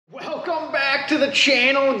Welcome back to the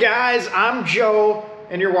channel, guys. I'm Joe,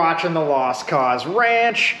 and you're watching the Lost Cause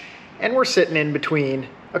Ranch, and we're sitting in between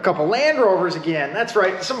a couple Land Rovers again. That's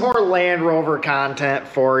right, some more Land Rover content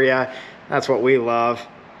for you. That's what we love.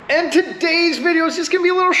 And today's video is just gonna be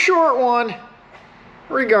a little short one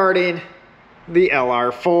regarding the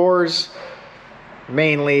LR4s,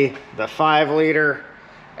 mainly the 5-liter,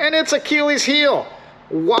 and its Achilles heel.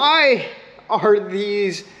 Why are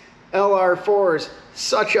these LR4s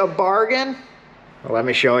such a bargain? Well, let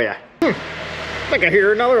me show you. I think I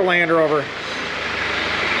hear another Land Rover.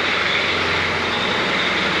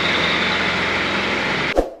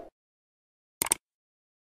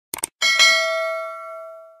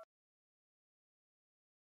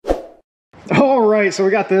 All right, so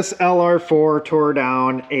we got this LR4 tore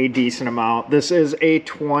down a decent amount. This is a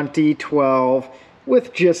 2012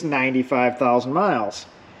 with just 95,000 miles.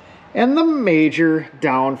 And the major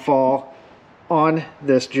downfall on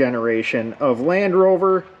this generation of Land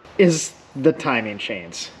Rover is the timing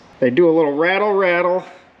chains. They do a little rattle,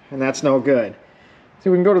 and that's no good.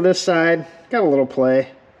 So we can go to this side, got a little play.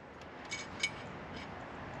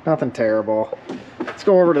 Nothing terrible. Let's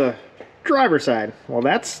go over to the driver's side. Well,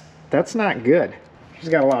 that's not good. She's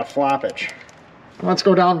got a lot of floppage. Let's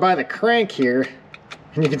go down by the crank here,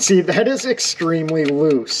 and you can see that is extremely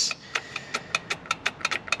loose.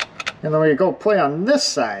 And then we go play on this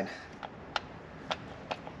side.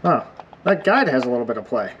 Oh, that guide has a little bit of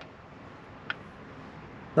play.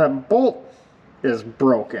 That bolt is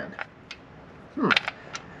broken.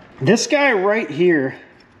 This guy right here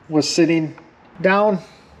was sitting down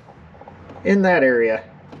in that area.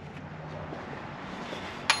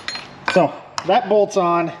 So that bolt's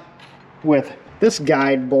on with this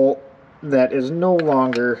guide bolt that is no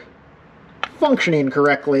longer functioning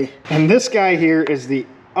correctly. And this guy here is the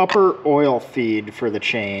upper oil feed for the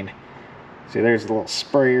chain. See, there's a little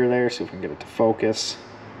sprayer there, see if we can get it to focus.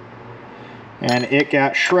 And it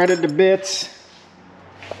got shredded to bits.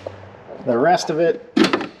 The rest of it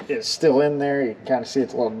is still in there. You can kind of see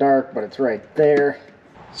it's a little dark, but it's right there.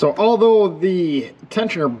 So although the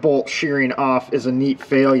tensioner bolt shearing off is a neat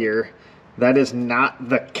failure, that is not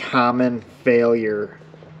the common failure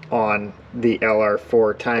on the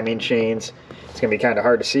LR4 timing chains. It's gonna be kind of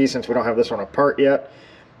hard to see since we don't have this one apart yet,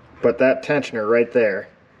 but that tensioner right there,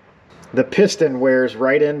 the piston wears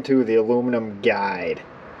right into the aluminum guide,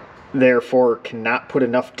 therefore cannot put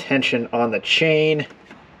enough tension on the chain,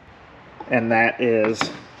 and that is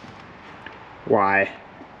why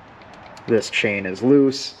this chain is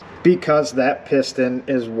loose, because that piston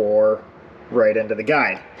is wore right into the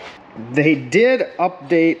guide. They did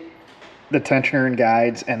update the tensioner and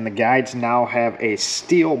guides, and the guides now have a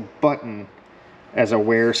steel button as a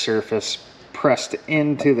wear surface pressed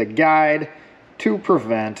into the guide to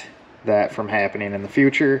prevent that from happening in the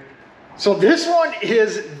future. So this one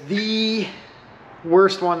is the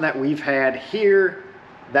worst one that we've had here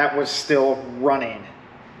that was still running.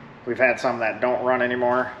 We've had some that don't run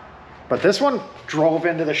anymore, but this one drove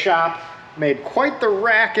into the shop, made quite the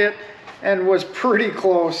racket, and was pretty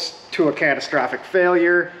close to a catastrophic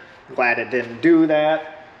failure. Glad it didn't do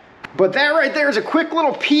that. But that right there is a quick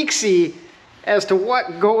little peek-see as to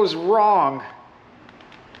what goes wrong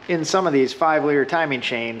in some of these 5-liter timing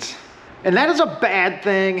chains. And that is a bad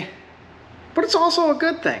thing, but it's also a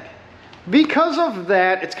good thing. Because of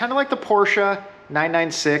that, it's kind of like the Porsche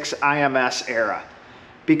 996 IMS era.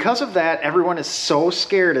 Because of that, everyone is so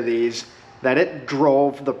scared of these that it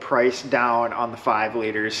drove the price down on the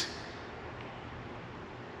 5-liters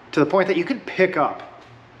to the point that you could pick up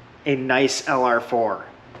a nice LR4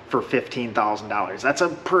 for $15,000. That's a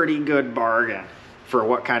pretty good bargain for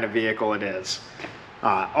what kind of vehicle it is.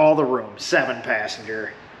 All the room,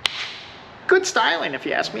 7-passenger. Good styling, if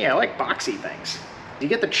you ask me. I like boxy things. You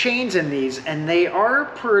get the chains in these, and they are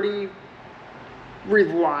pretty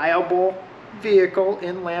reliable vehicle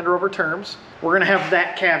in Land Rover terms. We're gonna have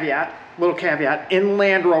that caveat, little caveat. In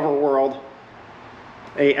Land Rover world,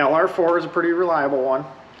 a LR4 is a pretty reliable one.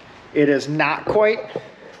 It is not quite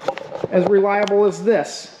as reliable as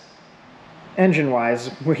this.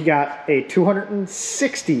 Engine-wise, we got a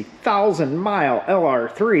 260,000 mile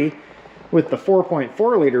LR3 with the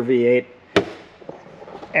 4.4-liter V8,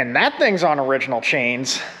 and that thing's on original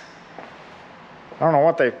chains. I don't know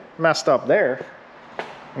what they messed up there.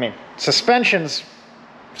 I mean, suspension's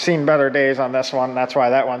seen better days on this one, that's why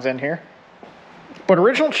that one's in here. But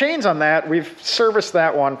original chains on that, we've serviced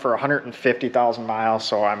that one for 150,000 miles,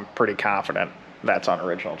 so I'm pretty confident that's on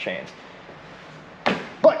original chains.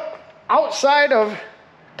 But outside of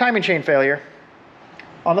timing chain failure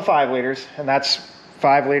on the 5-liters, and that's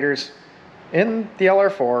 5 liters in the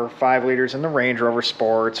LR4, 5 liters in the Range Rover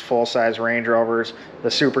Sports, full-size Range Rovers,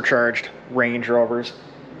 the supercharged Range Rovers.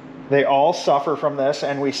 They all suffer from this,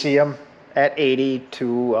 and we see them at 80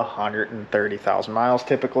 to 130,000 miles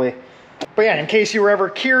typically. But yeah, in case you were ever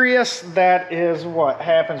curious, that is what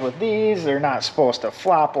happens with these. They're not supposed to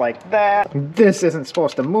flop like that. This isn't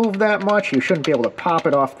supposed to move that much. You shouldn't be able to pop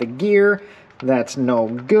it off the gear. That's no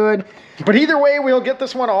good. But either way, we'll get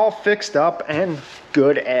this one all fixed up and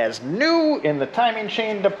good as new in the timing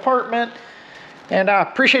chain department. And I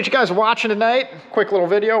appreciate you guys watching tonight. Quick little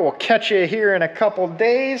video. We'll catch you here in a couple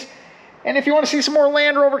days. And if you want to see some more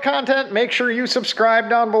Land Rover content, make sure you subscribe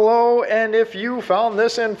down below. And if you found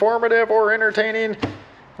this informative or entertaining,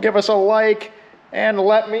 give us a like and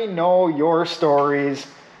let me know your stories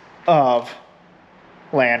of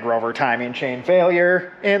Land Rover timing chain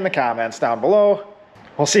failure in the comments down below.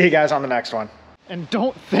 We'll see you guys on the next one. And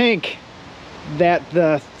don't think that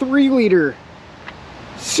the 3-liter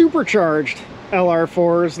supercharged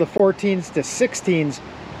LR4s, the 14s to 16s,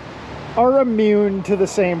 are immune to the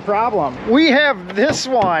same problem. We have this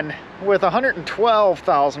one with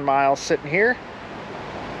 112,000 miles sitting here.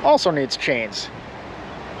 Also needs chains.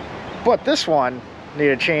 But this one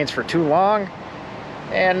needed chains for too long.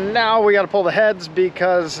 And now we got to pull the heads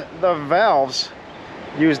because the valves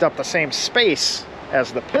used up the same space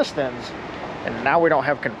as the pistons. And now we don't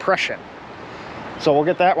have compression. So we'll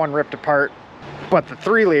get that one ripped apart. But the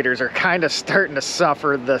 3 liters are kind of starting to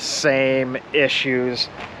suffer the same issues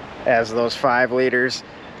as those 5 liters.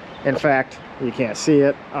 In fact, you can't see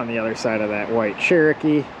it on the other side of that white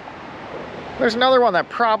Cherokee. There's another one that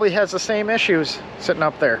probably has the same issues sitting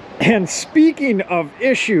up there. And speaking of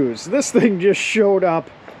issues, this thing just showed up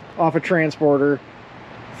off a transporter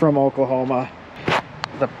from Oklahoma.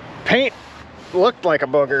 The paint looked like a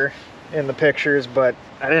booger in the pictures, but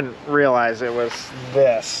I didn't realize it was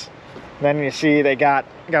this. Then you see they got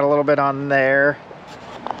a little bit on there.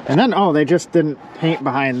 And then, oh, they just didn't paint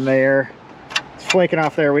behind there. It's flaking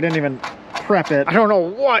off there. We didn't even prep it. I don't know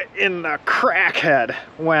what in the crackhead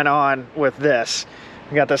went on with this.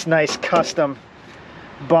 We got this nice custom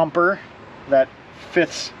bumper that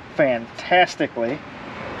fits fantastically.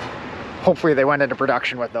 Hopefully they went into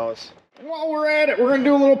production with those. While we're at it, we're gonna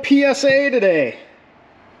do a little PSA today.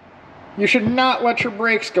 You should not let your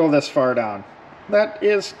brakes go this far down. That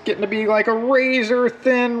is getting to be like a razor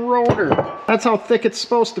thin rotor. That's how thick it's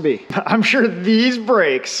supposed to be. I'm sure these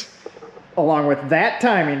brakes, along with that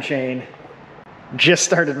timing chain, just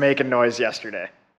started making noise yesterday.